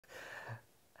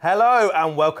Hello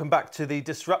and welcome back to the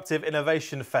Disruptive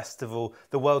Innovation Festival,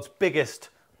 the world's biggest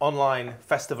online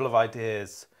festival of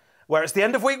ideas, where it's the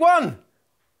end of week one.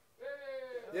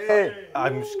 Yay.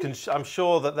 I'm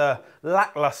sure that the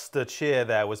lackluster cheer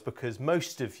there was because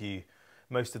most of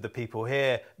the people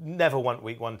here never want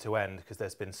week one to end because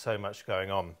there's been so much going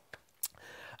on.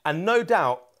 And no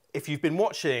doubt, if you've been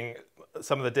watching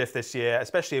some of the diff this year,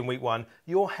 especially in week one,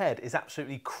 your head is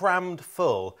absolutely crammed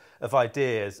full of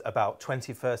ideas about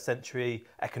 21st century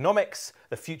economics,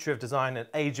 the future of design and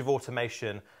age of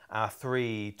automation, our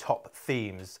three top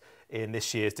themes in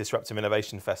this year's Disruptive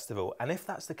Innovation Festival. And if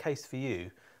that's the case for you,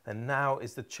 then now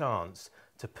is the chance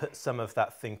to put some of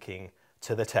that thinking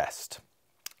to the test.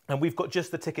 And we've got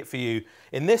just the ticket for you.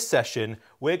 In this session,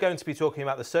 we're going to be talking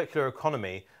about the circular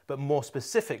economy, but more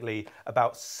specifically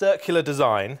about circular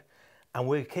design. And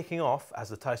we're kicking off, as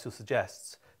the title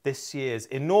suggests, this year's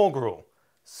inaugural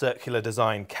circular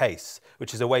design case,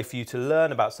 which is a way for you to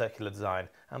learn about circular design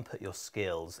and put your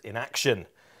skills in action.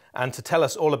 And to tell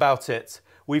us all about it,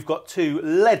 we've got two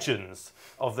legends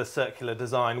of the circular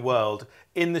design world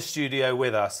in the studio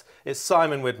with us. It's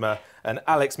Simon Widmer and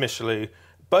Alex Michelou,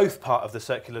 both part of the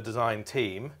circular design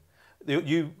team.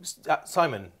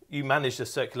 Simon, you manage the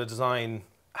circular design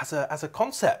as a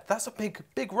concept. That's a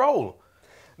big role.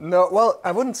 No, well,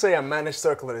 I wouldn't say I manage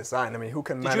circular design. I mean, who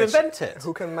can manage? Did you invent it?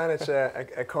 Who can manage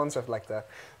a concept like that?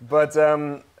 But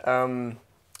well,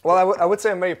 I would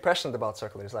say I'm very passionate about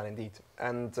circular design indeed,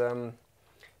 and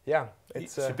yeah,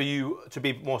 it's to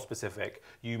be more specific,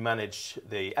 you manage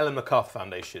the Ellen MacArthur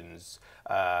Foundation's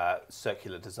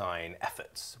circular design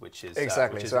efforts, which is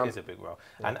exactly is a big role.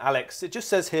 Yeah. And Alex, it just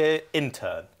says here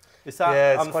intern. Is that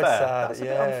it's unfair? quite sad. That's a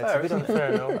bit unfair, it's a bit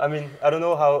unfair. No? I mean, I don't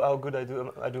know how good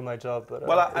I do my job, but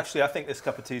well, actually, I think this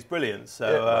cup of tea is brilliant.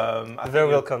 So yeah, very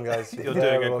welcome, guys. You're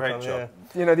doing a great job.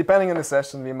 Yeah. You know, depending on the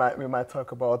session, we might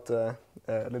talk about a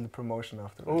little promotion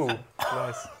afterwards. Ooh,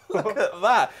 nice. Look at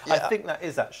that. Yeah. I think that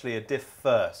is actually a diff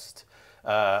first,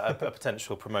 a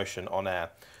potential promotion on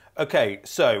air. Okay,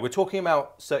 so we're talking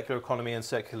about circular economy and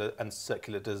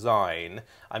circular design.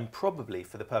 I'm probably,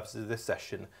 for the purposes of this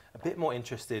session, a bit more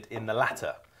interested in the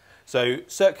latter. So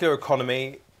circular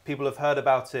economy, people have heard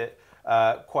about it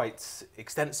quite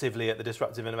extensively at the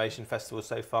Disruptive Innovation Festival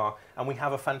so far, and we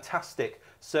have a fantastic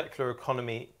circular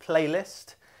economy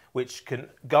playlist which can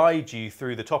guide you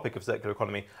through the topic of circular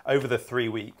economy over the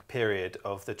 3-week period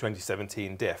of the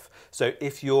 2017 diff. So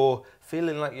if you're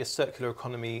feeling like your circular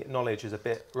economy knowledge is a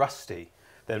bit rusty,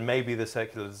 then maybe the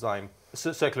circular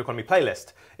economy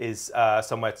playlist is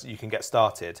somewhere you can get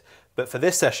started. But for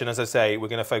this session, as I say, we're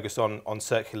going to focus on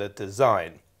circular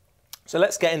design. So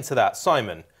let's get into that.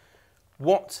 Simon,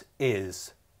 what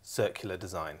is circular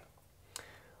design?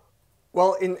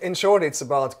 Well, in short, it's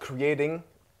about creating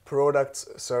products,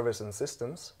 services, and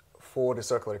systems for the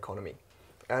circular economy.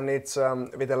 And it's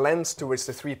with a lens towards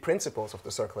the 3 principles of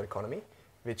the circular economy,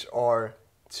 which are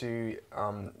to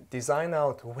design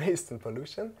out waste and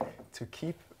pollution, to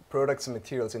keep products and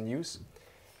materials in use,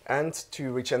 and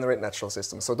to regenerate natural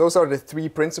systems. So those are the 3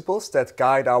 principles that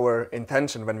guide our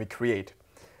intention when we create.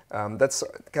 That's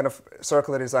kind of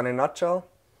circular design in a nutshell.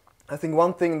 I think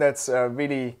one thing that's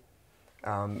really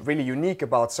unique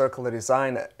about circular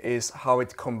design is how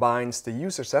it combines the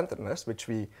user-centeredness, which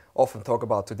we often talk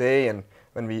about today, and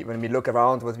when we look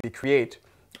around what we create,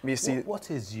 we see... What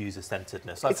is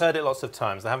user-centeredness? I've heard it lots of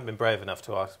times. I haven't been brave enough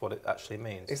to ask what it actually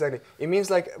means. Exactly. It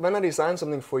means like when I design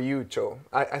something for you, Joe,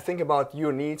 I think about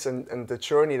your needs and the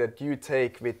journey that you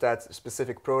take with that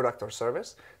specific product or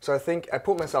service. So I think I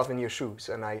put myself in your shoes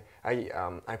and I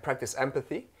practice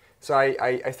empathy. So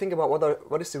I think about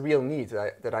what is the real need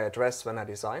that I address when I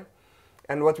design.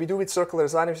 And what we do with circular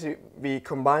design is we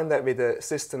combine that with a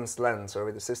systems lens or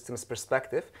with a systems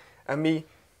perspective. And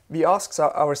we ask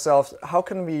ourselves, how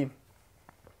can we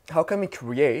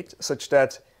create such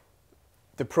that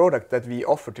the product that we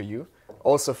offer to you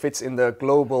also fits in the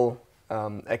global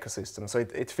ecosystem. So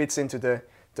it fits into the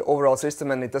overall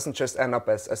system, and it doesn't just end up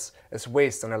as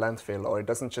waste on a landfill, or it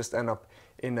doesn't just end up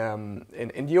in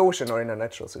the ocean or in a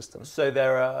natural system. So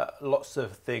there are lots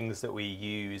of things that we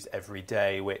use every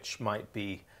day which might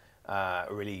be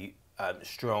really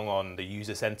strong on the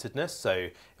user-centeredness. So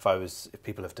if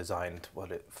people have designed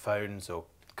phones or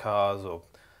cars or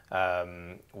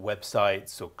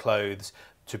websites or clothes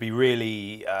to be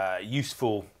really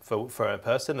useful for a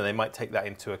person, and they might take that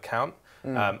into account.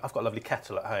 I've got a lovely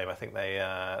kettle at home. I think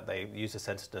they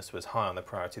user-centeredness was high on the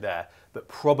priority there, but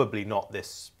probably not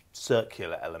this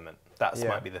circular element. That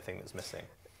might be the thing that's missing.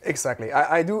 Exactly.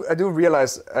 I do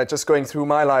realize, just going through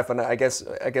my life, and I guess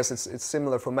it's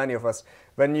similar for many of us.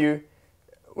 When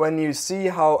when you see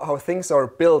how things are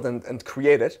built and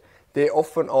created, they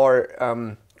often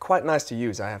are quite nice to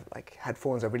use. I have like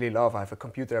headphones I really love, I have a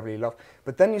computer I really love,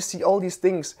 but then you see all these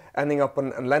things ending up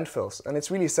on landfills, and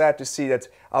it's really sad to see that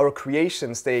our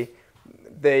creations, they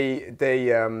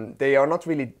are not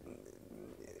really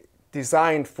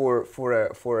designed with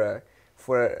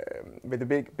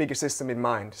a bigger system in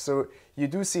mind. So you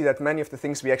do see that many of the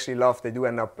things we actually love, they do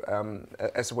end up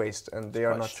as waste, and they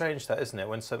are not. It's strange, that, isn't it?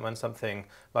 When something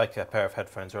like a pair of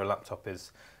headphones or a laptop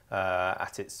is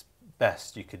at its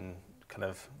best, you can kind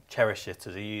of cherish it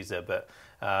as a user, but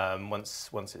once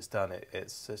it's done,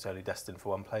 it's only destined for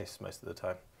one place most of the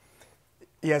time.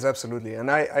 Yes, absolutely, and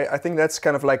I think that's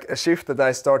kind of like a shift that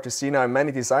I start to see now in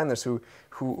many designers who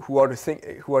are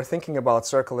thinking about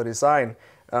circular design,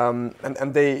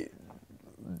 and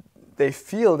they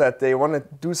feel that they want to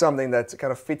do something that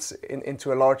kind of fits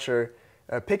into a larger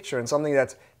picture, and something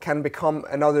that can become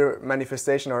another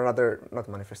manifestation, or not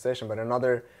manifestation, but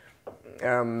another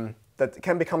that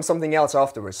can become something else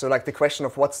afterwards. So like the question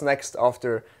of what's next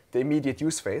after the immediate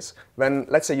use phase, when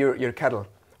let's say your kettle.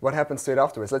 What happens to it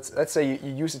afterwards? Let's say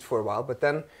you use it for a while, but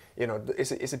then, you know,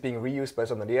 is it being reused by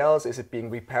somebody else? Is it being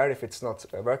repaired if it's not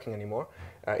working anymore?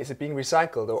 Is it being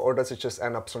recycled, or does it just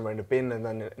end up somewhere in a bin and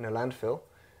then in a landfill,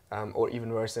 or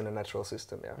even worse, in a natural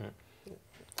system? Yeah. Mm.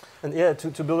 And yeah,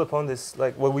 to build upon this,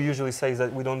 like what we usually say is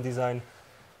that we don't design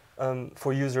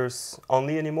for users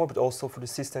only anymore, but also for the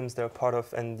systems they're part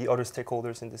of and the other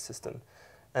stakeholders in the system.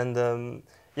 And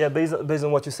yeah, based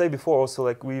on what you say before, also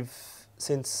like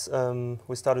since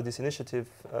we started this initiative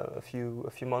a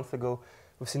few months ago,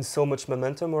 we've seen so much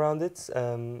momentum around it.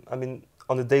 I mean,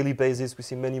 on a daily basis, we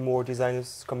see many more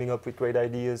designers coming up with great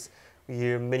ideas. We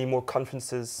hear many more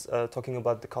conferences talking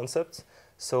about the concept.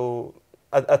 So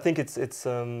I think it's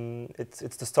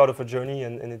the start of a journey,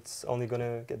 and it's only going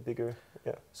to get bigger.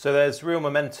 Yeah. So there's real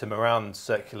momentum around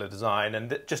circular design,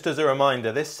 and just as a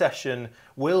reminder, this session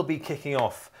will be kicking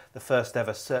off the first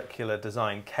ever circular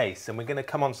design case, and we're going to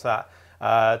come on to that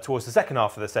towards the second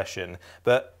half of the session.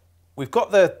 But we've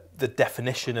got the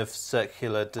definition of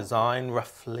circular design,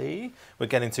 roughly. We're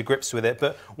getting to grips with it.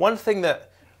 But one thing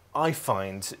that I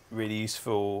find really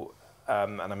useful,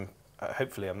 and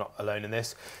hopefully I'm not alone in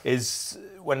this, is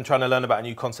when trying to learn about a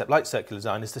new concept like circular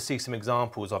design, is to see some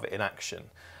examples of it in action.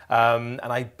 And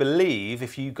I believe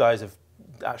if you guys have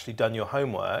actually done your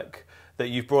homework, that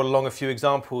you've brought along a few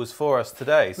examples for us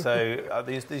today. So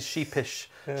these sheepish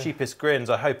grins,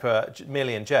 I hope, are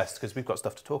merely in jest, because we've got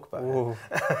stuff to talk about.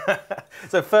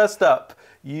 So first up,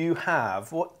 you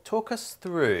have, talk us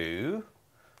through,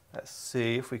 let's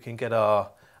see if we can get our,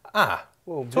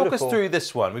 talk us through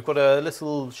this one. We've got a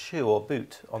little shoe or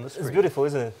boot on the screen. It's beautiful,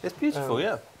 isn't it? It's beautiful,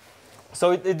 yeah.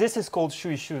 So this is called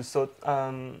shoey shoes. So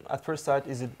at first sight,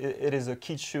 it is a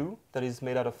kid shoe that is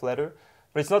made out of leather,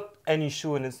 but it's not any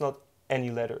shoe and it's not any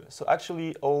leather. So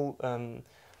actually all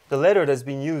the leather that's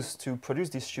been used to produce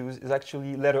these shoes is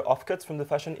actually leather offcuts from the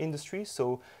fashion industry.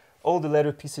 So all the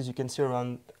leather pieces you can see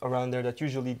around there that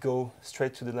usually go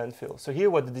straight to the landfill. So here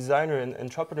what the designer and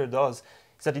entrepreneur does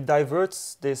is that he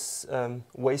diverts this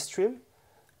waste stream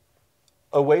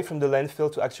away from the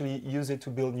landfill to actually use it to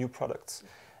build new products.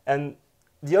 And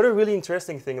the other really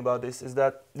interesting thing about this is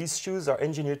that these shoes are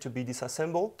engineered to be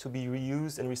disassembled, to be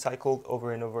reused and recycled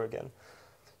over and over again.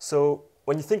 So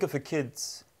when you think of a kid,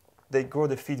 they grow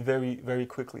their feet very, very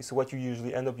quickly. So what you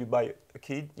usually end up, you buy a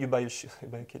kid, you buy a shoe.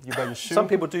 Some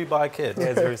people do buy a kid. Yeah,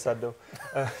 it's very sad though.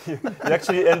 You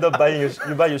actually end up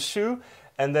you buy a shoe,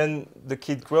 and then the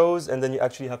kid grows, and then you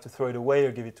actually have to throw it away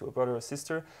or give it to a brother or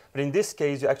sister. But in this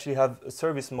case, you actually have a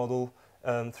service model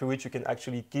through which you can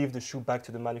actually give the shoe back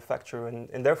to the manufacturer,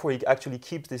 and therefore it actually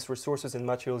keeps these resources and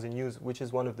materials in use, which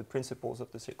is one of the principles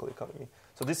of the circular economy.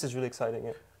 So this is really exciting.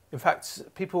 Yeah. In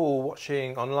fact, people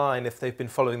watching online, if they've been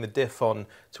following the diff on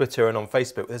Twitter and on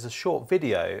Facebook, there's a short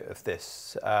video of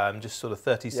this, just sort of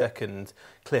 30-second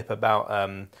clip about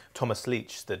Thomas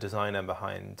Leach, the designer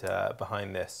behind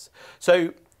this.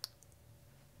 So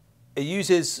it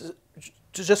uses,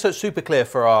 just so it's super clear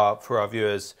for our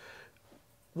viewers,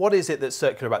 what is it that's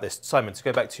circular about this? Simon, to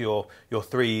go back to your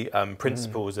three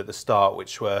principles at the start,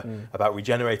 which were about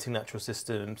regenerating natural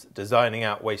systems, designing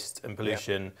out waste and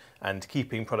pollution, and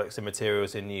keeping products and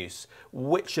materials in use.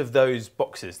 Which of those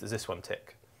boxes does this one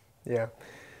tick? Yeah.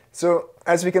 So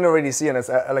as we can already see, and as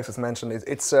Alex has mentioned,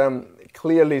 it's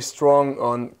clearly strong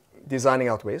on designing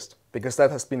out waste, because that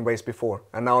has been waste before,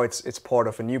 and now it's part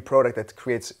of a new product that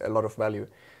creates a lot of value.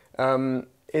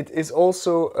 It is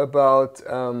also about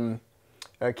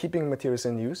keeping materials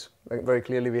in use. Like very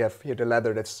clearly, we have here the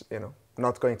leather that's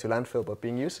not going to landfill but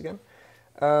being used again.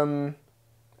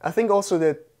 I think also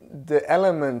that the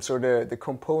elements or the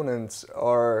components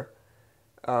are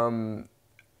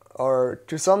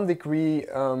to some degree,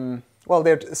 well,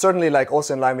 they're certainly like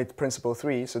also in line with principle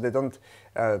 3, so they don't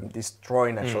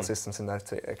destroy natural systems in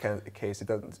that case. It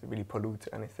doesn't really pollute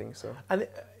anything. So. And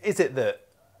is it that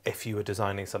if you were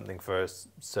designing something for a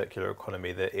circular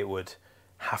economy that it would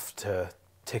have to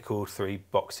tick all 3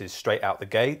 boxes straight out the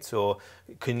gate, or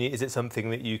is it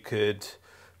something that you could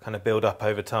kind of build up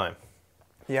over time?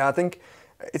 Yeah, I think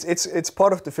it's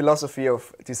part of the philosophy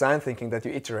of design thinking that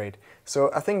you iterate.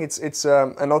 So I think it's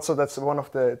and also that's one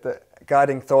of the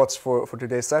guiding thoughts for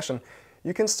today's session.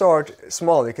 You can start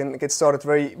small. You can get started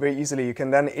very, very easily. You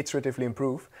can then iteratively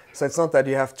improve. So it's not that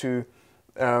you have to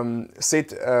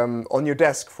sit on your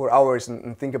desk for hours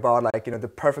and think about like the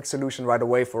perfect solution right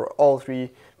away for all 3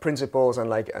 principles and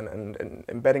like and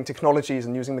embedding technologies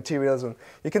and using materials. And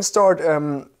you can start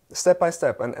step by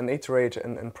step and iterate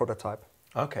and prototype.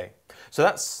 Okay, so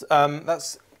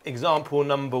that's example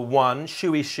number 1,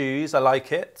 shoey shoes. I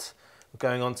like it. We're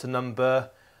going on to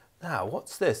number. Now,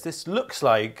 what's this? This looks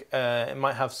like it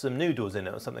might have some noodles in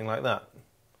it or something like that.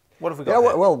 What have we got? Yeah,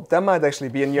 here? well, that might actually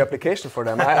be a new application for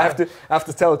them. I have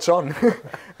to tell John.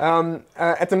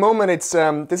 At the moment, it's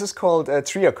this is called a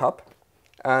Trio Cup,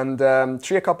 and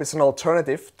Trio Cup is an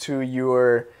alternative to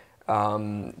your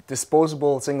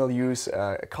disposable single-use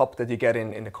cup that you get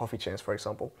in the coffee chains, for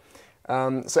example.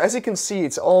 So as you can see,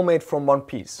 it's all made from one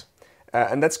piece.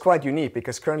 And that's quite unique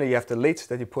because currently you have the lid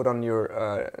that you put on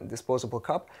your disposable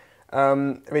cup,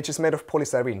 which is made of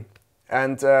polystyrene.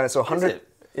 And so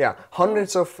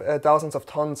hundreds of thousands of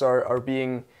tons are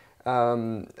being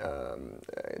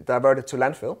diverted to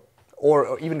landfill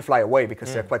or even fly away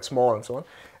because they're quite small and so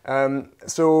on.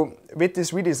 So with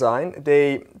this redesign,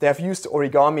 they have used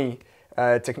origami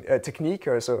technique,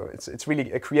 or so it's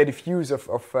really a creative use of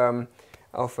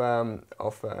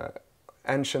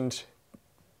ancient,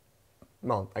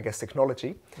 well, I guess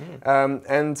technology.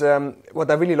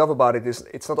 What I really love about it is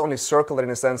it's not only circular in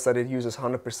the sense that it uses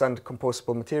 100%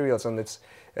 compostable materials and it's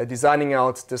designing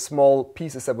out the small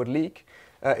pieces that would leak.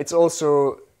 It's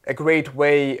also a great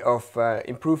way of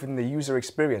improving the user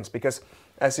experience because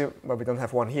well, we don't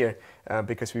have one here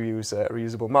because we use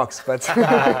reusable mugs, but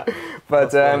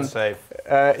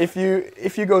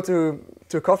if you go to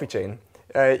a coffee chain,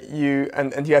 you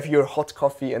have your hot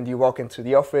coffee and you walk into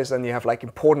the office and you have like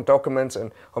important documents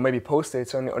or maybe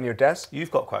post-its on your desk.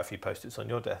 You've got quite a few post-its on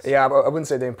your desk. Yeah, I wouldn't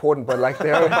say they're important, but like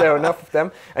there are enough of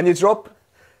them. And you drop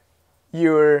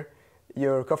your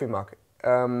coffee mug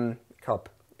cup,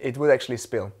 it would actually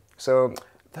spill. So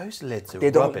those lids are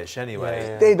rubbish anyway.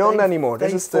 Yeah. They don't anymore.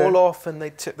 They fall off and they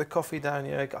tip the coffee down.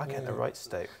 I get in the right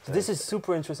state. So this is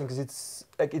super interesting because it's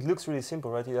like it looks really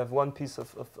simple, right? You have one piece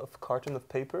of carton of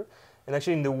paper. And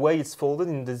actually, in the way it's folded,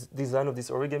 in the design of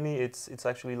this origami, it's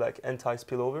actually like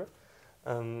anti-spillover.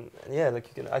 Yeah, like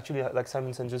you can actually, like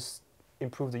Simon said, just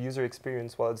improve the user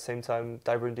experience while at the same time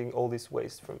diverting all this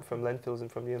waste from landfills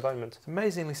and from the environment. It's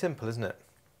amazingly simple, isn't it?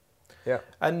 Yeah.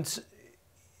 And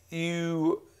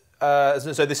you,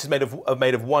 so this is made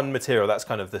of one material. That's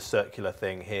kind of the circular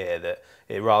thing here. That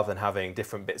rather than having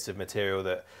different bits of material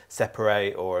that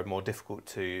separate or are more difficult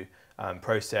to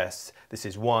process, this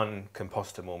is one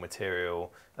compostable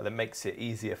material that makes it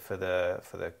easier for the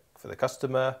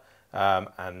customer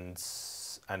and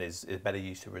is better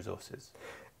use of resources.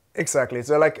 Exactly.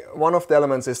 So like one of the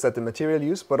elements is that the material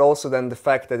use, but also then the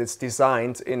fact that it's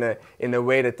designed in a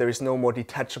way that there is no more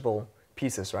detachable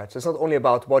pieces, right? So it's not only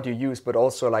about what you use, but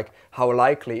also like how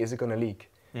likely is it going to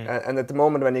leak. And at the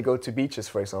moment when you go to beaches,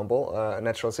 for example,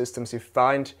 natural systems, you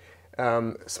find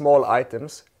small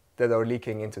items that are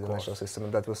leaking into the natural system,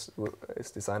 and it's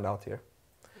designed out here.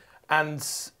 And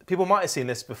people might have seen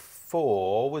this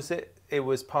before. It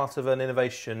was part of an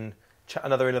innovation,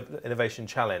 another innovation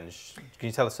challenge. Can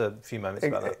you tell us a few moments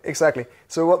about that? Exactly.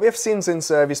 So what we have seen since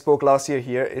we spoke last year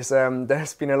here is there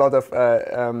has been a lot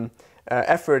of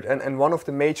effort, and one of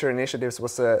the major initiatives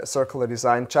was a Circular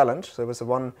Design Challenge. So it was a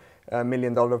 $1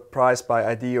 million prize by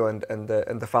IDEO and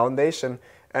the foundation.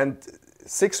 And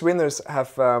 6 winners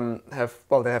have there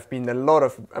have been a lot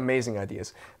of amazing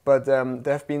ideas, but there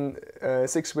have been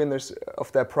 6 winners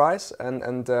of their prize,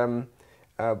 and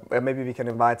maybe we can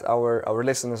invite our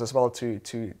listeners as well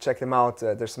to check them out.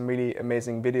 There's some really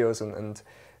amazing videos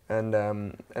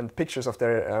and pictures of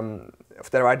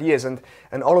their ideas, and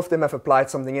all of them have applied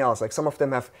something else. Like some of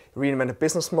them have reinvented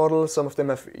business models, some of them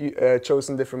have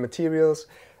chosen different materials.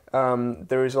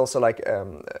 There is also like,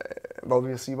 well,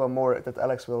 we'll see one more that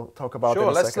Alex will talk about. Sure,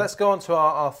 in a second. let's go on to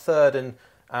our third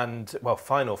and well,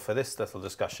 final for this little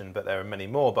discussion, but there are many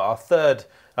more. But our third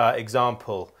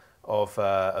example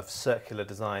of circular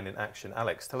design in action.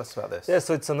 Alex, tell us about this. Yeah,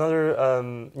 so it's another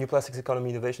New Plastics Economy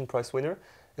Innovation Prize winner.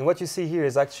 And what you see here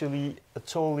is actually a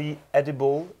totally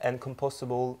edible and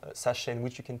compostable sachet in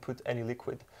which you can put any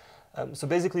liquid. So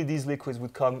basically these liquids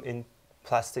would come in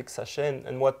plastic sachet,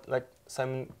 and what, like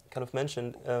Simon kind of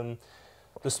mentioned,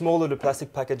 the smaller the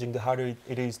plastic packaging, the harder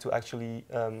it is to actually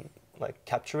like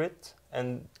capture it,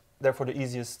 and therefore the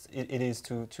easiest it is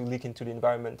to leak into the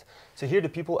environment. So here the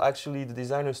the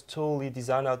designers totally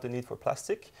design out the need for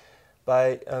plastic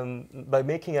by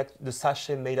making the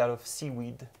sachet made out of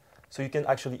seaweed. So you can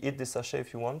actually eat this sachet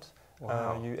if you want.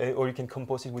 Wow. Or you can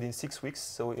compost it within 6 weeks,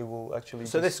 so it will actually.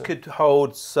 So this could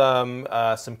hold some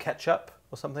ketchup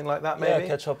or something like that, maybe. Yeah,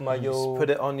 ketchup, mayo. Just put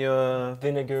it on your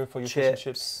vinegar for your fish and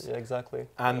chips. Yeah, exactly.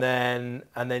 And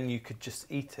then you could just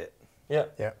eat it. Yeah.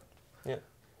 Yeah. Yeah. And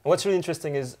what's really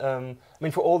interesting is, I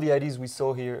mean, for all the ideas we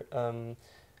saw here,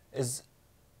 is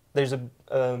there's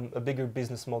a bigger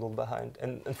business model behind.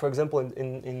 And for example,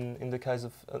 in the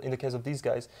case of these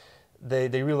guys,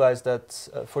 they realized that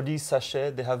for these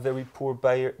sachets, they have very poor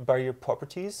barrier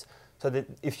properties, so that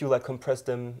if you like compress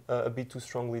them a bit too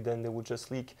strongly, then they would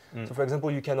just leak. So for example,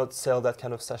 you cannot sell that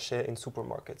kind of sachet in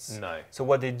supermarkets. No. So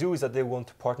what they do is that they want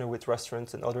to partner with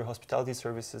restaurants and other hospitality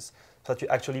services so that you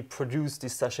actually produce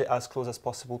this sachet as close as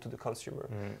possible to the consumer.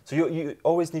 So you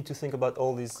always need to think about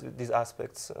all these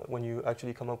aspects when you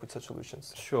actually come up with such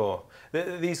solutions. Sure.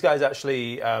 These guys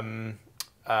actually in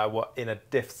a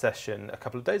diff session a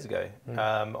couple of days ago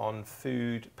on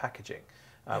food packaging.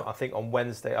 I think on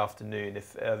Wednesday afternoon,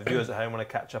 if the viewers at home want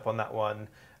to catch up on that one,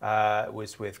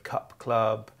 was with Cup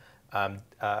Club,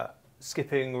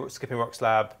 Skipping Rocks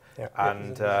Lab,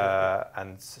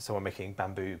 and someone making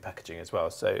bamboo packaging as well.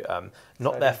 So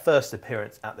not their first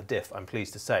appearance at the diff, I'm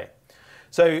pleased to say.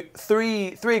 So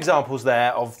three examples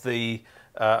there of the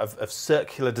of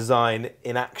circular design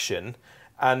in action,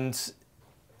 and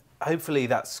hopefully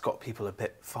that's got people a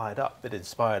bit fired up, a bit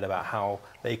inspired about how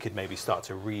they could maybe start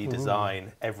to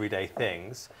redesign everyday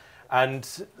things. And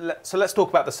so let's talk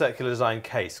about the circular design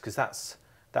case, because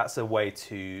that's a way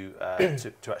to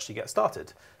actually get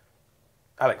started.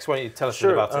 Alex, why don't you tell us a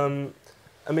bit about it?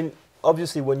 I mean,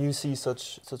 obviously, when you see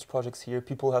such projects here,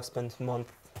 people have spent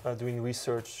months doing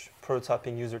research,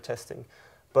 prototyping, user testing.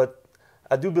 But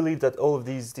I do believe that all of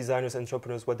these designers and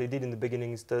entrepreneurs, what they did in the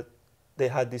beginning is that they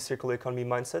had these circular economy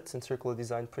mindsets and circular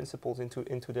design principles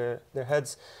into their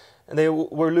heads. And they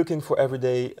were looking for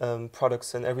everyday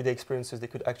products and everyday experiences they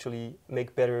could actually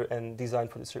make better and design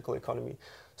for the circular economy.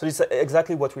 So this is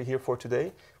exactly what we're here for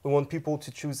today. We want people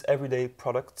to choose everyday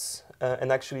products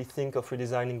and actually think of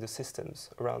redesigning the systems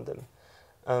around them.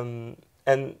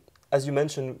 And as you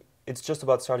mentioned, it's just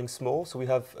about starting small. So we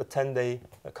have a 10-day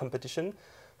competition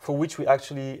for which we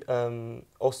actually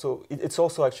it's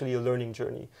also actually a learning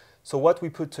journey. So what we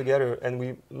put together, and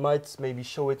we might maybe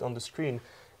show it on the screen,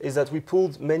 is that we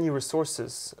pulled many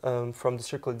resources from the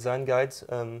Circular Design Guides,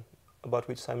 about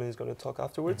which Simon is going to talk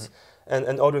afterwards,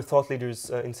 and other thought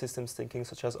leaders in systems thinking,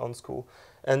 such as OnSchool.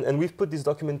 And we've put this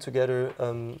document together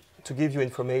to give you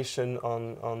information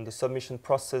on the submission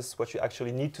process, what you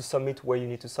actually need to submit, where you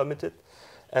need to submit it.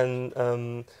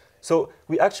 And so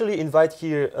we actually invite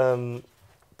here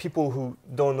people who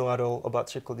don't know at all about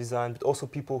circular design, but also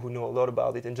people who know a lot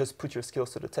about it, and just put your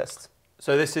skills to the test.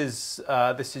 So this is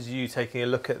you taking a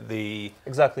look at the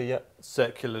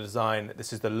circular design.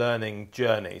 This is the learning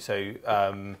journey. So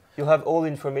you'll have all the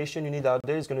information you need out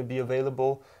there. It's going to be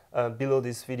available below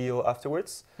this video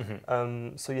afterwards.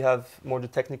 So you have more the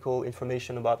technical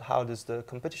information about how does the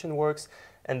competition works,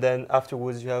 and then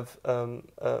afterwards you have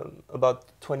about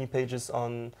 20 pages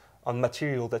on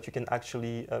material that you can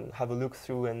actually have a look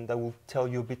through, and that will tell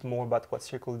you a bit more about what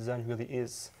circular design really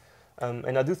is.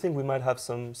 And I do think we might have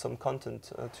some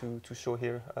content to show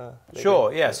here.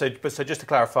 Sure, yeah. So just to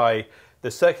clarify, the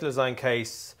circular design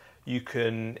case,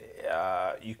 could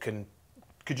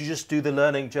you just do the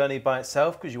learning journey by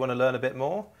itself because you want to learn a bit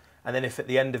more, and then if at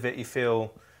the end of it you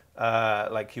feel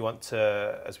like you want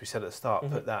to, as we said at the start,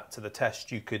 put that to the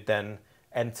test, you could then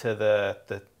enter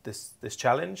this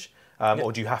challenge.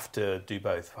 Or do you have to do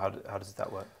both? How does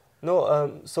that work?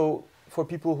 No, so for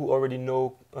people who already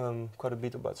know quite a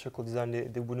bit about circular design,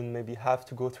 they wouldn't maybe have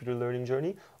to go through the learning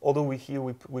journey. Although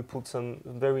we put some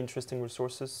very interesting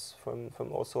resources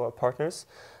from also our partners.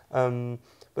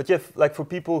 But yeah, like for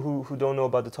people who don't know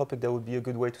about the topic, that would be a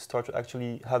good way to start to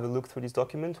actually have a look through this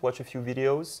document, watch a few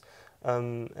videos,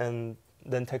 and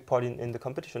then take part in the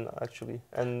competition actually.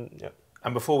 And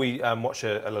before we watch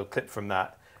a little clip from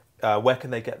that, where can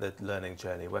they get the learning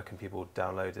journey? Where can people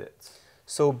download it?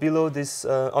 So below this,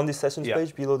 on this sessions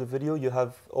page, below the video, you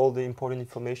have all the important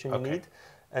information you need.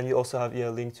 And you also have a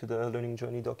link to the learning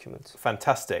journey document.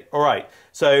 Fantastic. All right,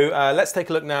 so let's take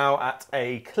a look now at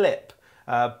a clip,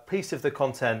 a piece of the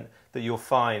content that you'll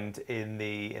find in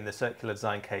the Circular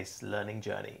Design Case learning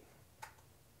journey.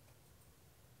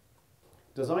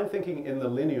 Design thinking in the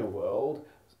linear world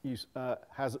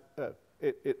has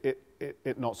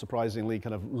it not surprisingly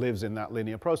kind of lives in that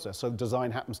linear process. So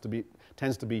design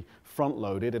tends to be front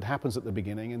loaded. It happens at the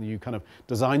beginning, and you kind of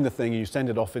design the thing and you send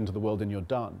it off into the world and you're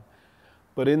done.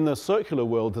 But in the circular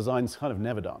world, design's kind of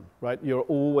never done, right? You're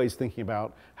always thinking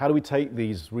about how do we take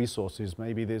these resources?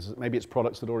 Maybe it's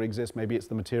products that already exist. Maybe it's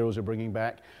the materials you're bringing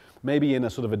back. Maybe in a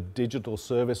sort of a digital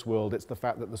service world, it's the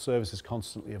fact that the service is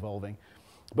constantly evolving.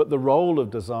 But the role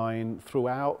of design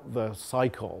throughout the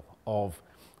cycle of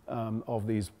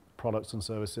these products and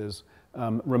services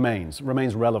remains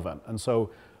relevant. And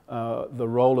so the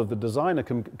role of the designer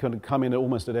can come in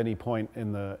almost at any point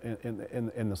in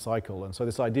the cycle. And so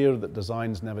this idea that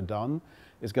design's never done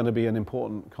is going to be an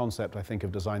important concept, I think,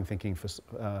 of design thinking for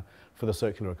the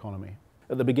circular economy.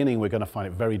 At the beginning, we're going to find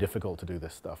it very difficult to do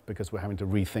this stuff because we're having to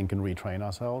rethink and retrain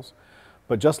ourselves.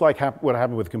 But just like what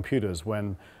happened with computers,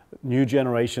 when new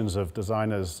generations of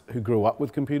designers who grew up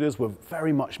with computers were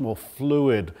very much more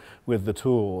fluid with the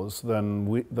tools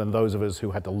than those of us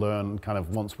who had to learn kind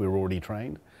of once we were already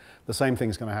trained. The same thing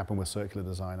is going to happen with circular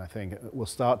design, I think. We'll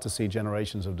start to see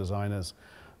generations of designers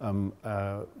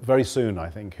very soon, I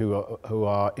think, who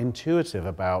are intuitive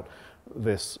about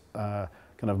this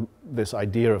this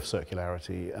idea of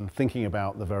circularity and thinking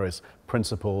about the various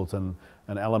principles and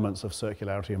elements of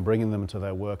circularity and bringing them to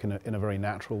their work in a very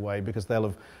natural way because they'll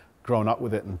have grown up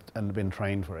with it and been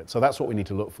trained for it. So that's what we need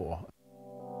to look for.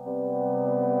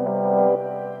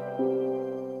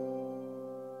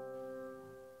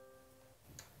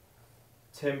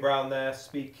 Tim Brown there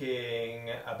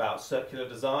speaking about circular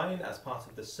design as part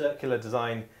of the Circular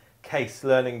Design Case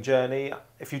learning journey.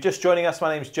 If you're just joining us,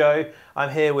 my name's Joe.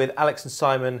 I'm here with Alex and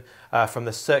Simon from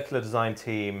the Circular Design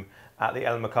team at the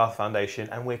Ellen MacArthur Foundation,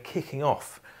 and we're kicking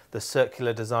off the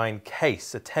Circular Design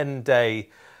Case, a 10-day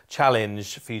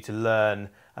challenge for you to learn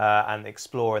and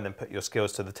explore and then put your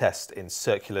skills to the test in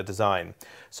circular design.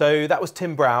 So that was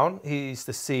Tim Brown. He's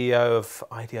the CEO of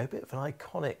IDEO, a bit of an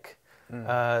iconic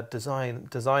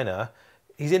designer.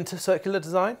 He's into circular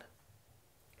design.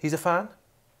 He's a fan.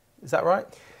 Is that right?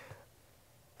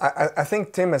 I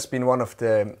think Tim has been one of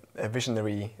the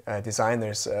visionary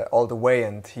designers all the way,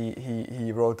 and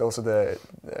he wrote also the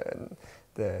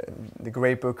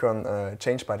great book on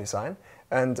Change by Design.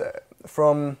 And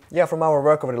from our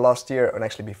work over the last year, and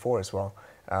actually before as well,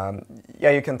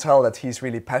 you can tell that he's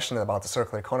really passionate about the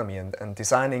circular economy and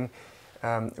designing,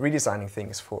 redesigning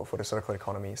things for the circular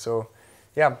economy. So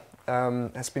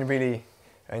it's been really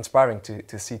inspiring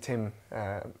to see Tim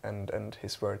and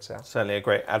his words. Yeah. Certainly a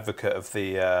great advocate of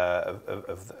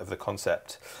the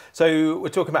concept. So we're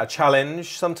talking about a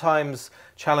challenge. Sometimes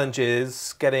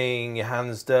challenges, getting your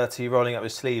hands dirty, rolling up your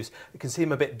sleeves, it can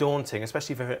seem a bit daunting,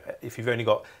 especially if you've only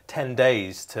got 10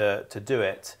 days to do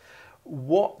it.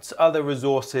 What other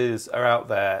resources are out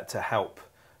there to help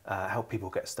people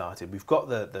get started? We've got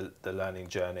the learning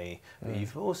journey, but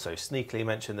you've also sneakily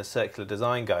mentioned the Circular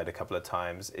Design Guide a couple of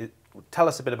times. Tell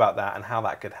us a bit about that and how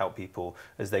that could help people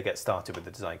as they get started with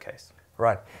the design case.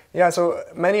 Right. Yeah, so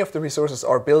many of the resources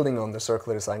are building on the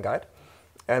Circular Design Guide.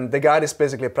 And the guide is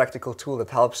basically a practical tool that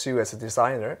helps you as a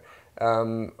designer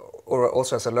or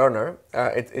also as a learner.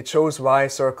 It shows why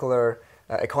circular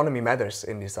economy matters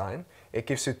in design. It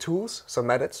gives you tools, so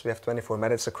methods. We have 24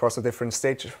 methods across the different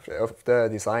stages of the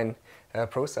design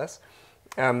process.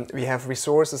 We have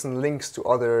resources and links to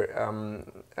other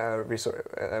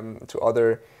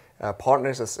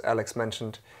partners, as Alex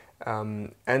mentioned,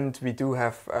 and we do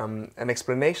have an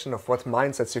explanation of what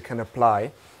mindsets you can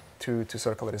apply to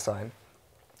circular design.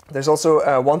 There's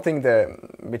also one thing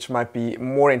which might be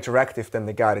more interactive than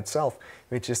the guide itself,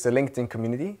 which is the LinkedIn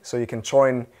community. So you can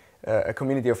join a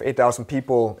community of 8,000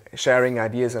 people sharing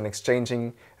ideas and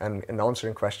exchanging and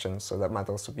answering questions. So that might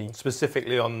also be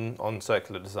specifically on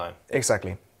circular design.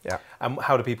 Exactly. Yeah. And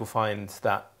how do people find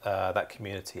that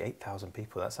community? 8,000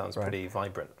 people. That sounds pretty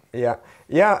vibrant. Yeah.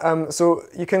 Yeah. So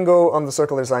you can go on the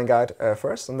Circular Design Guide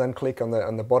first, and then click on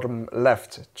the bottom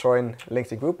left, join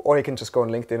LinkedIn group, or you can just go on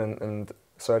LinkedIn and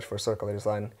search for Circular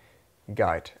Design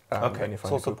Guide. Okay. It's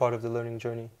also part of the learning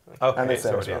journey. Okay. And it's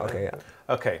okay. Yeah.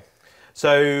 Okay.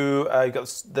 So you've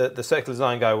got the Circular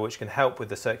Design Guide, which can help with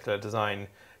the circular design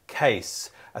case.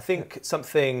 I think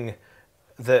something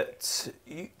that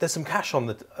there's some cash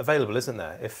available, isn't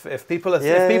there? If people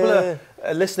are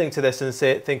listening to this and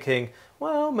thinking,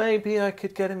 well, maybe I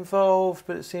could get involved,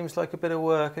 but it seems like a bit of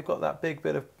work. I've got that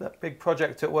big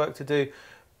project at work to do.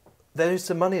 there is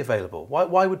some money available.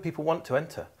 Why would people want to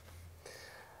enter?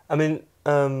 I mean,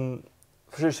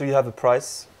 for sure, so you have a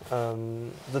price.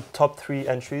 The top 3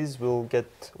 entries will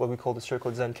get what we call the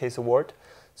Circular Design Case Award.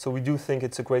 So we do think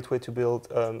it's a great way to build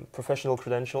professional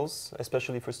credentials,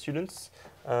 especially for students.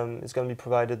 It's going to be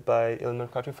provided by Ellen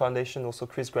MacArthur Foundation, also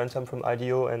Chris Grantham from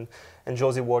IDEO and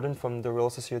Josie Warden from the Royal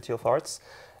Society of Arts.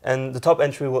 And the top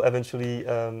entry will eventually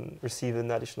receive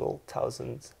an additional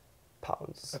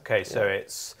 £1,000. Okay, so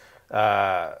it's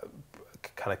kind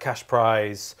of cash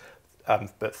prize,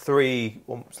 but 3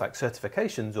 almost like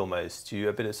certifications almost.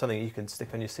 A bit of something you can stick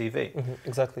on your CV. Mm-hmm,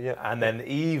 exactly, yeah. And then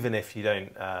even if you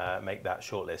don't make that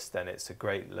shortlist, then it's a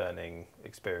great learning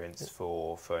experience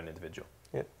for an individual.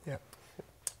 Yeah. Yeah.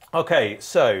 Okay,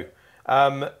 so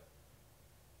I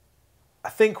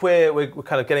think we're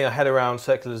kind of getting our head around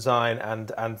circular design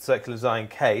and circular design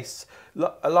case.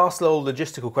 A last little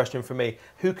logistical question from me: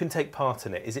 who can take part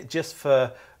in it? Is it just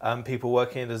for people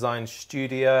working in a design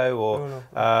studio, or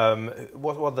No.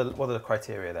 what are the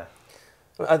criteria there?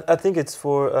 I think it's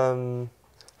for,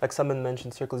 like Simon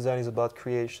mentioned, circular design is about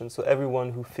creation. So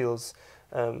everyone who feels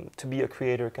to be a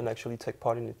creator can actually take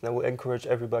part in it. And I will encourage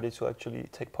everybody to actually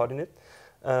take part in it.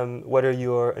 Whether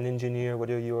you're an engineer,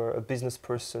 whether you're a business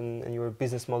person and you're a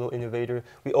business model innovator,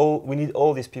 we need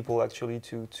all these people actually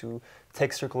to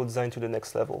take circular design to the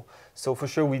next level. So for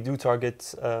sure we do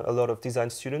target a lot of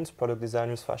design students, product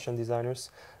designers, fashion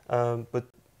designers, but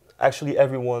actually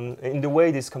everyone, in the way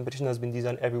this competition has been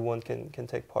designed, everyone can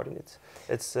take part in it.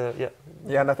 It's yeah.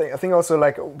 Yeah, and I think also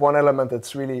like one element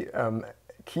that's really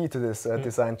key to this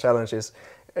design challenge is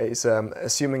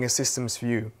assuming a systems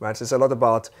view, right? So it's a lot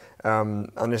about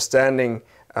understanding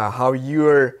how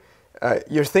your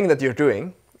thing that you're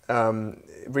doing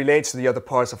relates to the other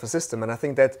parts of a system, and I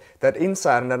think that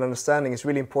insight and that understanding is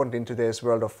really important in today's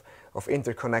world of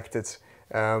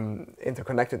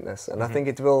interconnectedness. And I think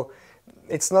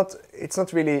it's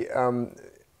not really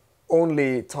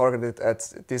only targeted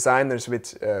at designers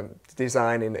with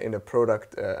design in a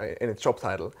product in a job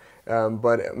title,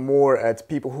 but more at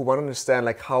people who want to understand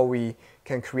like how we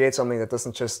can create something that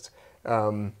doesn't just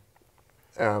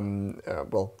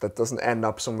that doesn't end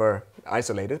up somewhere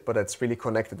isolated, but that's really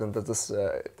connected and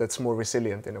that's more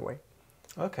resilient in a way.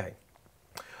 Okay,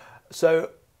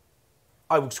 so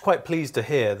I was quite pleased to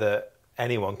hear that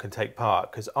anyone can take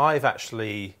part, because I've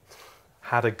actually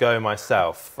had a go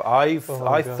myself. I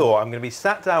thought I'm going to be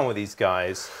sat down with these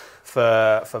guys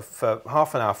for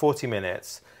half an hour, 40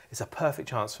 minutes. It's a perfect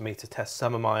chance for me to test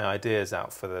some of my ideas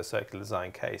out for the circular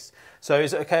design case. So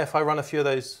is it okay if I run a few of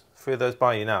those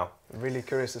by you now? Really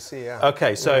curious to see, yeah.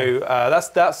 Okay, so that's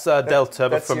Delta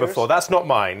that's from yours? before. That's not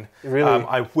mine. Really?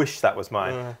 I wish that was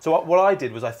mine. So what I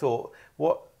did was I thought,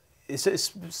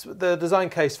 the design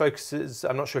case focuses,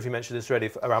 I'm not sure if you mentioned this already,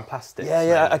 around plastics.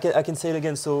 Yeah, I can say it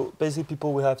again. So basically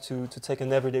people will have to take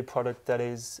an everyday product that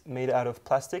is made out of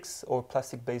plastics or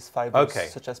plastic-based fibers,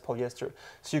 such as polyester.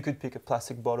 So you could pick a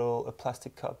plastic bottle, a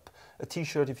plastic cup, a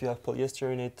t-shirt if you have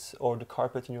polyester in it, or the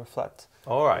carpet in your flat.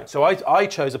 All right, so I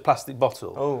chose a plastic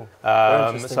bottle. Oh,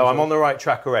 so I'm on the right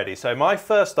track already. So my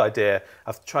first idea,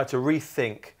 I've tried to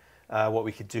rethink what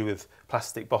we could do with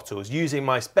plastic bottles using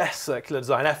my best circular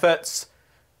design efforts.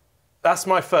 That's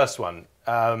my first one.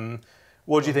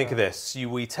 What do you think of this?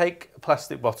 We take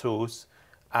plastic bottles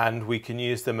and we can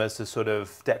use them as a sort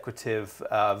of decorative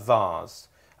vase.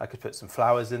 I could put some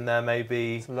flowers in there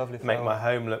maybe, It's a lovely make flower. my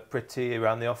home look pretty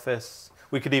around the office.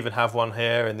 We could even have one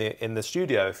here in the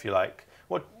studio if you like.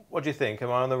 What do you think? Am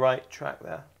I on the right track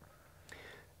there?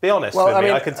 Be honest with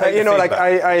me. I can take the feedback.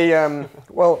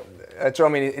 Joe, I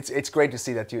mean, it's great to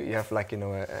see that you have like an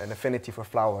affinity for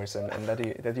flowers and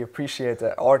that you appreciate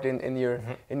art in your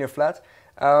flat.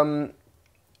 I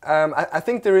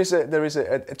think there is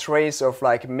a trace of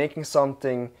like making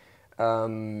something,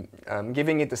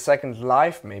 giving it a second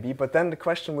life maybe. But then the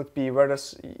question would be, where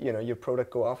does your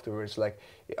product go afterwards? Like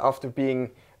after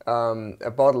being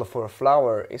a bottle for a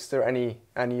flower, is there any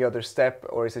other step,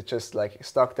 or is it just like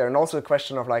stuck there? And also the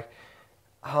question of like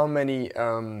how many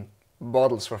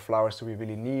bottles for flowers do we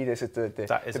really need? Is it the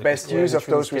best use of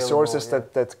those resources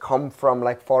that come from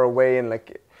like far away and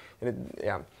like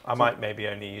I might maybe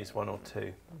only use one or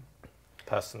two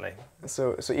personally.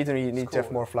 So either you need to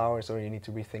have more flowers or you need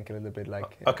to rethink a little bit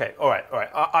like okay, all right.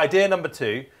 Idea number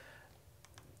 2.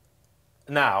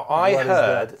 Now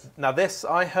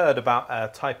I heard about a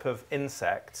type of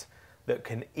insect that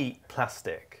can eat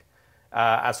plastic.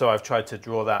 And so I've tried to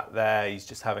draw that there. He's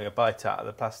just having a bite out of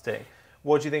the plastic.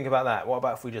 What do you think about that? What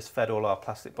about if we just fed all our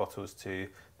plastic bottles to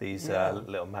these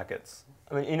little maggots?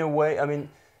 I mean, in a way,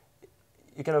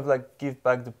 you kind of like give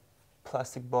back the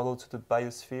plastic bottle to the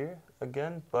biosphere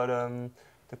again, but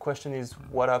the question is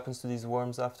what happens to these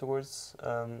worms afterwards?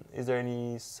 Is there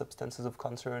any substances of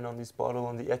concern on this bottle,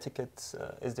 on the etiquette?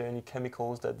 Is there any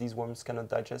chemicals that these worms cannot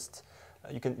digest?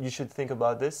 You should think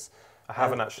about this. I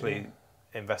haven't actually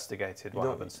investigated what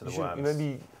happens to the worms. You maybe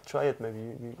try it, maybe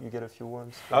you get a few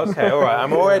worms. Okay, all right.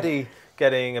 I'm already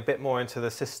getting a bit more into the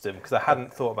system because I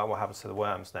hadn't thought about what happens to the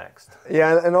worms next.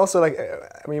 Yeah, and also like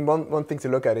I mean, one thing to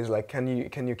look at is like can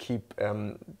you keep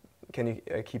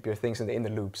keep your things in the inner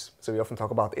loops? So we often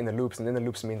talk about inner loops, and inner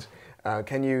loops means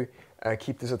can you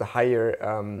keep this at a higher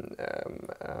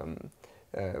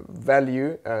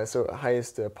value, so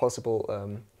highest possible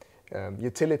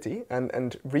utility,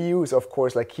 and reuse, of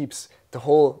course, like keeps the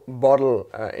whole bottle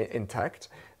intact.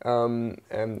 And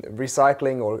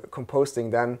recycling or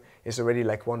composting then is already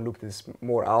like one loop that is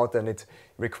more out, and it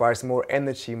requires more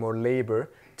energy, more labor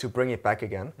to bring it back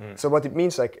again. So what it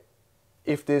means, like,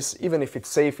 if this, even if it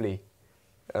safely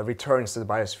returns to the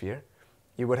biosphere,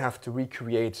 you would have to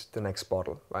recreate the next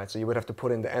bottle, right? So you would have to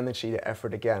put in the energy, the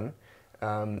effort again.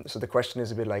 So the question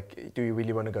is a bit like, do you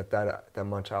really want to get that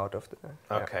much out of the...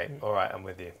 Okay, all right, I'm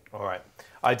with you. All right.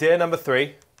 Idea number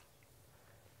 3.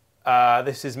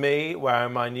 This is me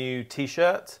wearing my new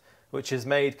T-shirt, which is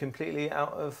made completely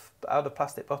out of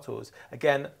plastic bottles.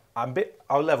 Again,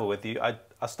 I'll level with you.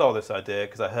 I stole this idea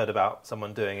because I heard about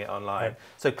someone doing it online. Right.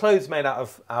 So clothes made out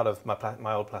of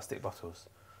my old plastic bottles.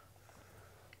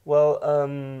 Well,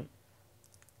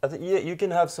 I think you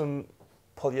can have some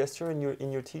polyester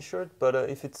in your T-shirt, but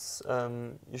if it's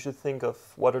you should think of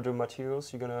what are the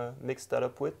materials you're gonna mix that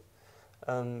up with,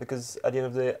 because at the end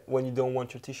of the day, when you don't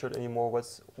want your T-shirt anymore,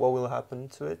 what will happen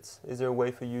to it? Is there a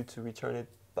way for you to return it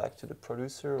back to the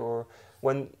producer, or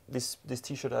when this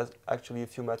T-shirt has actually a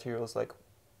few materials, like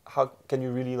how can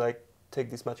you really like take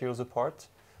these materials apart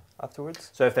afterwards?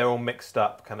 So if they're all mixed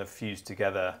up, kind of fused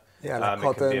together. Yeah, like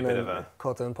it can be a bit of a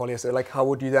cotton, polyester. Like, how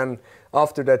would you then,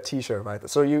 after that T-shirt, right?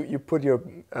 So you put your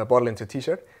bottle into a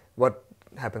T-shirt. What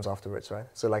happens afterwards, right?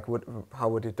 So like, how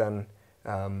would it then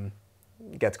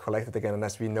get collected again? And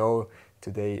as we know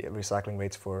today, recycling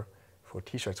rates for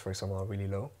T-shirts, for example, are really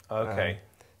low. Okay.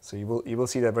 So you will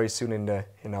see that very soon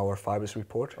in our fibers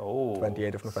report. Oh,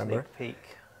 28th of November. Sneak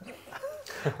peek.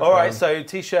 All right, so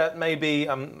T-shirt, maybe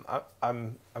I'm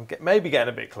maybe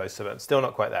getting a bit closer, but still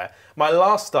not quite there. My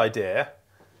last idea,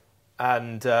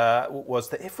 and was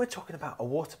that if we're talking about a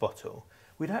water bottle,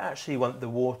 we don't actually want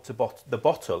the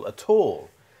bottle at all.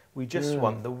 We just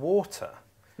want the water.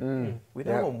 We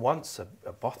no one wants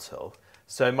a bottle.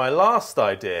 So my last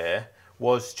idea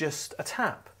was just a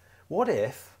tap. What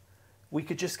if we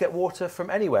could just get water from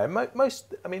anywhere?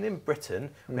 I mean, in Britain,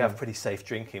 we have pretty safe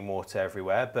drinking water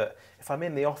everywhere, but if I'm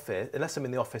in the office, unless I'm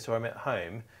in the office or I'm at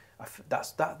home,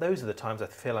 those are the times I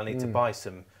feel I need to buy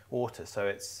some water, so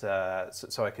it's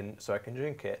so I can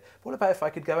drink it. But what about if I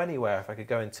could go anywhere? If I could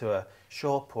go into a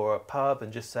shop or a pub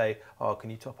and just say, "Oh, can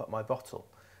you top up my bottle?"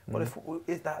 What if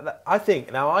is that? I think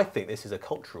this is a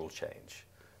cultural change.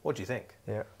 What do you think?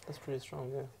 Yeah, that's pretty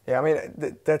strong. Yeah. Yeah, I mean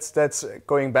that's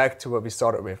going back to what we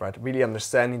started with, right? Really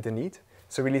understanding the need.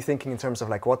 So really thinking in terms of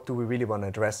like, what do we really want to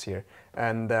address here,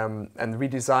 and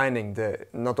redesigning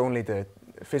not only the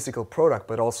physical product,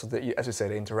 but also as you say,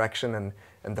 the interaction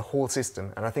and the whole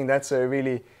system. And I think that's a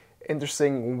really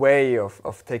interesting way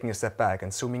of taking a step back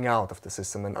and zooming out of the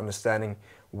system and understanding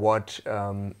what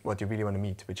you really want to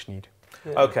meet, which need.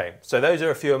 Yeah. Okay, so those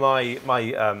are a few of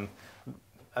my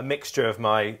a mixture of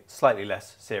my slightly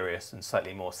less serious and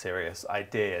slightly more serious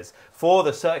ideas for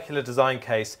the circular design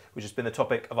case, which has been the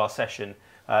topic of our session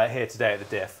here today at the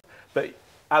Diff. But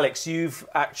Alex, you've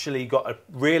actually got a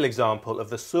real example of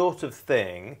the sort of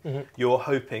thing you're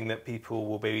hoping that people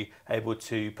will be able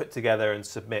to put together and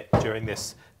submit during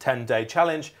this 10-day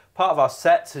challenge. Part of our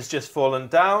set has just fallen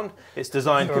down. It's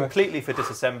designed completely for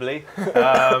disassembly,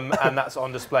 and that's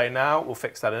on display now. We'll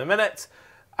fix that in a minute.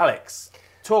 Alex,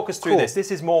 talk us through this.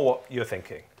 This is more what you're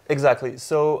thinking. Exactly.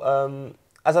 So,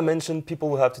 as I mentioned, people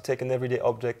will have to take an everyday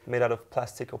object made out of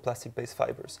plastic or plastic-based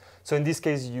fibers. So in this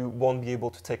case, you won't be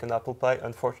able to take an apple pie,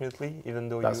 unfortunately, even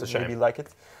though you maybe like it.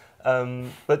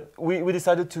 But we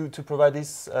decided to provide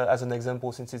this as an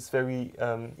example, since it's very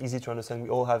easy to understand. We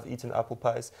all have eaten apple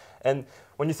pies. And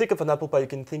when you think of an apple pie, you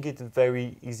can think it in a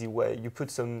very easy way. You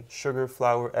put some sugar,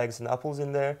 flour, eggs, and apples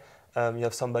in there. You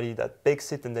have somebody that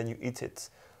bakes it, and then you eat it.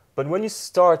 But when you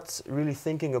start really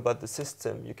thinking about the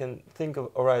system, you can think of,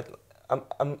 all right,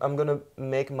 I'm gonna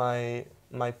make my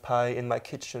pie in my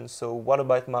kitchen. So what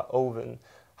about my oven?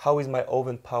 How is my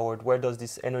oven powered? Where does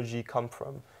this energy come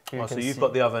from? So you've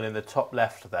got the oven in the top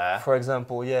left there. For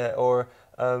example, yeah. Or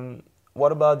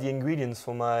what about the ingredients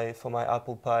for my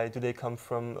apple pie? Do they come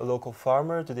from a local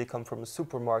farmer? Do they come from a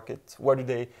supermarket?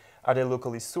 Are they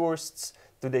locally sourced?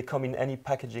 Do they come in any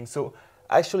packaging? So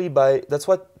actually, that's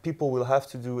what people will have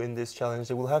to do in this challenge.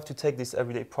 They will have to take this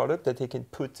everyday product that they can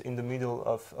put in the middle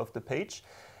of the page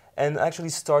and actually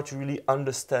start to really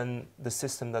understand the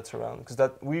system that's around. Because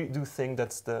that we do think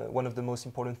that's one of the most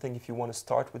important things if you want to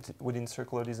start within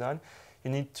circular design.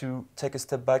 You need to take a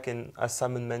step back and, as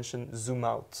Simon mentioned, zoom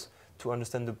out to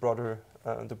understand the broader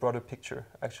picture,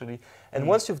 actually. And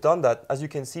once you've done that, as you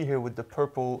can see here with the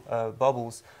purple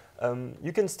bubbles,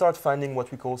 you can start finding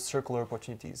what we call circular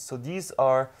opportunities. So these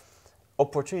are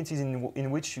opportunities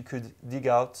in which you could dig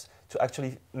out to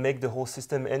actually make the whole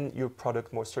system and your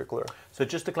product more circular. So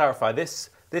just to clarify, this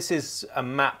is a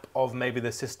map of maybe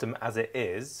the system as it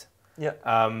is. Yeah.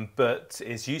 But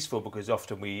it's useful because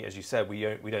often we, as you said,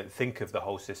 we don't think of the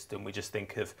whole system. We just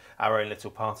think of our own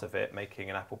little part of it, making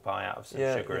an apple pie out of some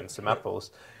sugar and some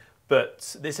apples.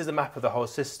 But this is a map of the whole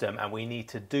system, and we need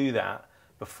to do that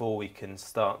before we can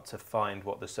start to find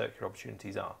what the circular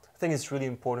opportunities are. I think it's really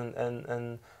important,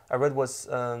 and I read what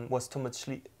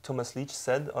Thomas Leach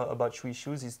said about Shoey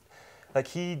Shoes. Is like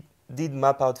he did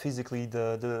map out physically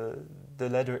the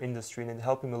leather industry, and it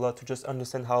helped him a lot to just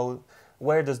understand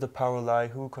where does the power lie,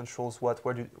 who controls what,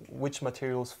 which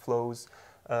materials flows,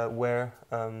 where,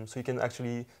 so you can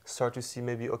actually start to see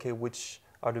maybe, okay, which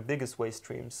are the biggest waste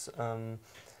streams.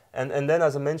 And then,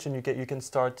 as I mentioned, you can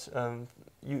start,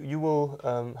 you will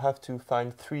have to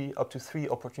find up to three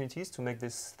opportunities to make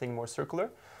this thing more circular.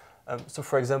 So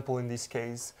for example, in this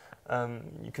case,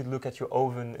 you could look at your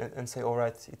oven and say, all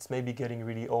right, it's maybe getting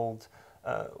really old.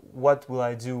 What will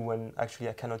I do when actually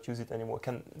I cannot use it anymore?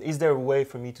 Is there a way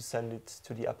for me to send it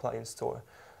to the appliance store?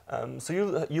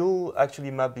 So you'll actually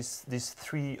map these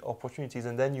three opportunities,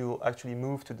 and then you'll actually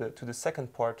move to the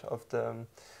second part of the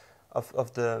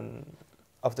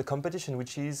competition,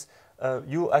 which is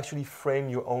you'll actually frame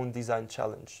your own design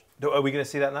challenge. Are we going to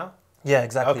see that now? Yeah,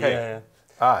 exactly. Okay.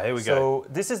 Yeah. Here we go. So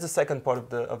this is the second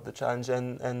part of the challenge,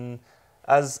 and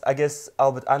as I guess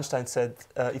Albert Einstein said,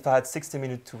 if I had 60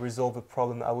 minutes to resolve a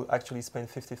problem, I would actually spend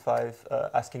 55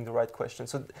 asking the right question.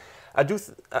 So I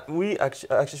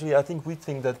think we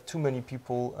think that too many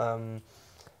people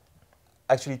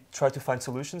actually try to find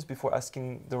solutions before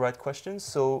asking the right questions.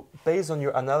 So based on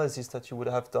your analysis that you would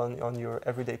have done on your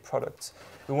everyday products,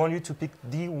 we want you to pick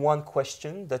the one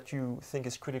question that you think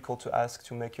is critical to ask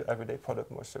to make your everyday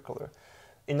product more circular.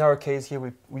 In our case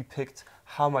here, we picked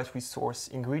how much we source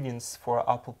ingredients for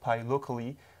our apple pie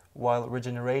locally while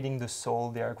regenerating the soil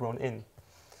they are grown in.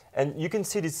 And you can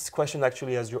see this question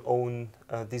actually as your own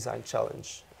design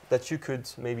challenge that you could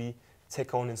maybe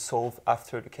take on and solve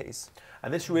after the case.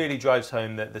 And this really drives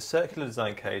home that the circular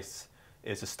design case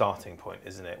is a starting point,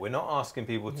 isn't it? We're not asking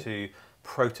people to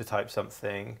prototype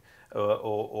something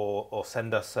or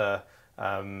send us a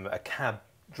CAD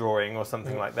drawing or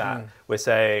something like that. We're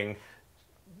saying,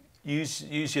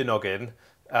 use your noggin,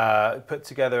 put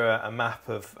together a map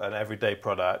of an everyday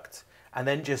product, and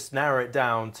then just narrow it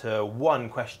down to one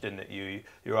question that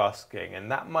you're asking.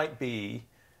 And that might be,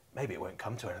 maybe it won't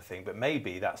come to anything, but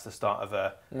maybe that's the start of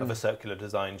a circular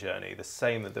design journey, the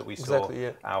same that we saw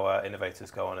our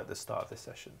innovators go on at the start of this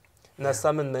session. And as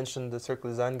Simon mentioned the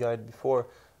circular design guide before,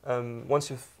 once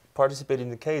you've participated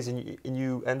in the case and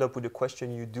you end up with a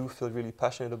question you do feel really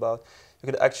passionate about,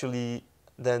 you could actually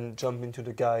then jump into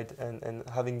the guide and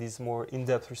having these more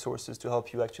in-depth resources to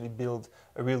help you actually build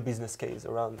a real business case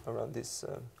around this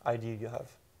idea you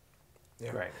have.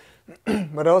 Yeah. Right.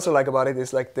 What I also like about it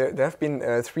is like there have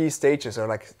been 3 stages or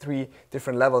like 3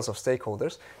 different levels of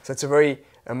stakeholders. So it's a very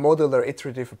modular,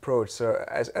 iterative approach. So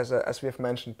as we have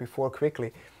mentioned before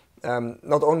quickly,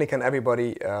 not only can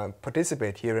everybody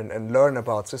participate here and learn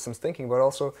about systems thinking, but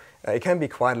also it can be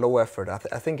quite low effort. I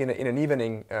think in an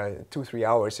evening, 2-3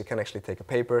 hours, you can actually take a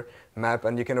paper, map,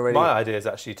 and you can already... My ideas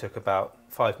actually took about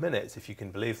 5 minutes, if you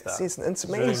can believe that. It's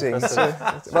amazing. Really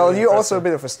well, you're also a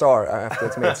bit of a star, I have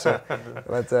to admit. So,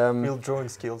 but, real drawing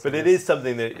skills. But it is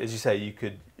something that, as you say, you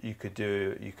could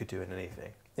do in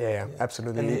anything. Yeah,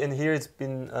 absolutely. And here it's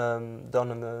been done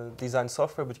on the design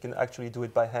software, but you can actually do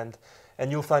it by hand. And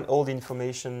you'll find all the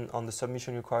information on the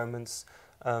submission requirements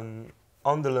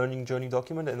on the learning journey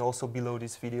document and also below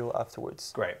this video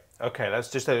afterwards. Great. Okay, let's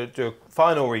just do a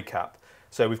final recap.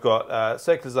 So we've got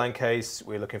circular design case.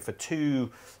 We're looking for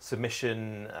 2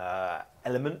 submission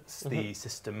elements, the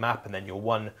system map and then your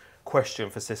one question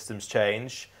for systems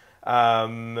change.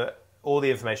 All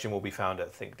the information will be found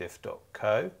at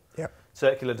thinkdiff.co. Yep.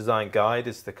 Circular design guide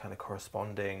is the kind of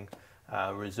corresponding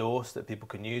resource that people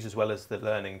can use, as well as the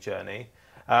learning journey.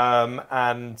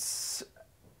 And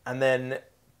And then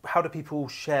how do people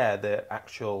share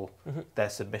their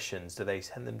submissions? Do they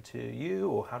send them to you,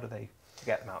 or how do they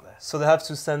get them out there? So they have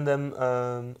to send them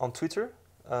on Twitter,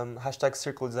 hashtag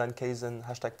circulardesign and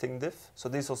hashtag thinkdiff. So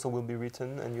this also will be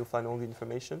written, and you'll find all the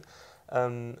information.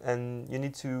 And you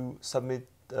need to submit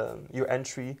your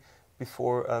entry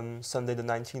before Sunday the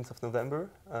 19th of November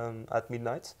at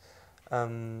midnight.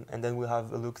 And then we'll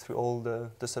have a look through all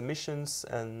the submissions,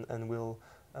 and we'll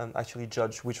actually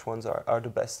judge which ones are the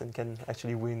best and can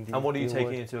actually win the And what are you the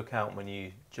award. taking into account when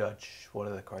you judge? What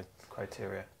are the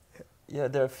criteria? Yeah,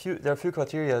 there are a few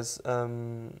criteria.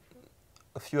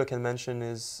 A few I can mention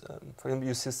is, for example,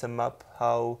 your system map,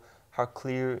 how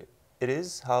clear it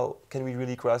is, how can we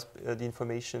really grasp the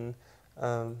information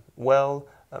well.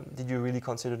 Did you really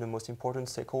consider the most important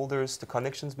stakeholders, the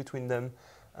connections between them?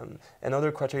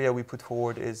 Another criteria we put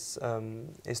forward is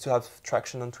to have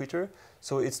traction on Twitter.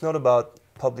 So it's not about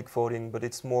public voting, but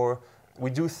it's more,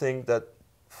 we do think that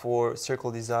for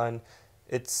circular design,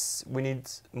 we need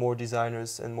more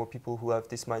designers and more people who have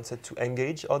this mindset to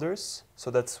engage others.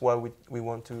 So that's why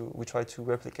we try to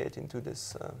replicate into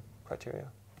this criteria.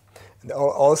 And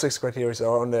all 6 criteria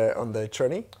are on the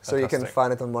journey, so you can Fantastic.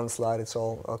 find it on one slide. It's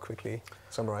all quickly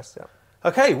summarized. Yeah.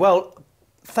 Okay, well,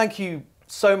 thank you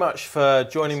so much for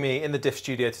joining me in the Diff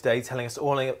studio today, telling us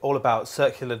all about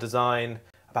circular design,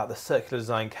 about the circular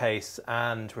design case,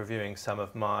 and reviewing some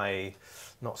of my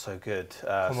not so good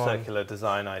circular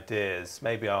design ideas.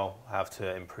 Maybe I'll have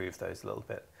to improve those a little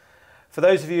bit. For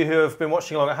those of you who have been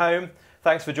watching along at home,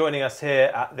 thanks for joining us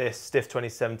here at this Diff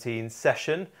 2017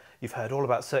 session. You've heard all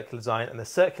about circular design and the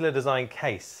circular design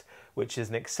case, which is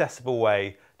an accessible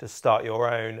way to start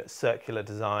your own circular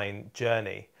design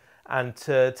journey. And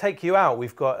to take you out,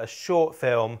 we've got a short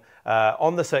film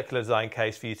on the circular design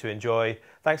case for you to enjoy.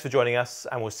 Thanks for joining us,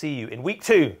 and we'll see you in week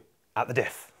 2 at the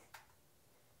Diff.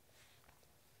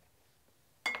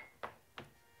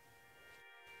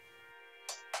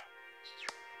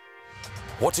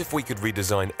 What if we could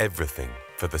redesign everything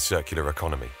for the circular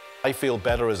economy? I feel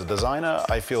better as a designer,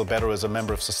 I feel better as a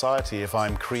member of society if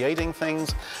I'm creating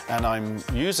things and I'm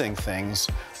using things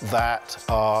that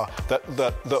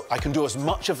I can do as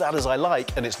much of that as I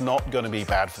like, and it's not going to be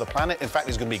bad for the planet. In fact,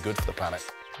 it's going to be good for the planet.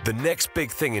 The next big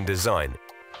thing in design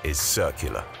is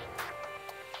circular.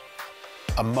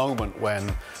 A moment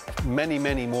when many,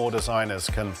 many more designers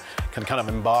can kind of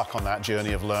embark on that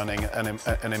journey of learning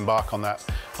and embark on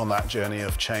that journey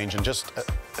of change and just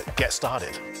get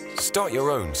started. Start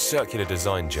your own circular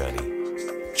design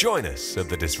journey. Join us at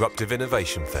the Disruptive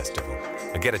Innovation Festival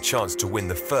and get a chance to win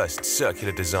the first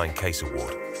Circular Design Case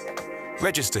Award.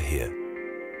 Register here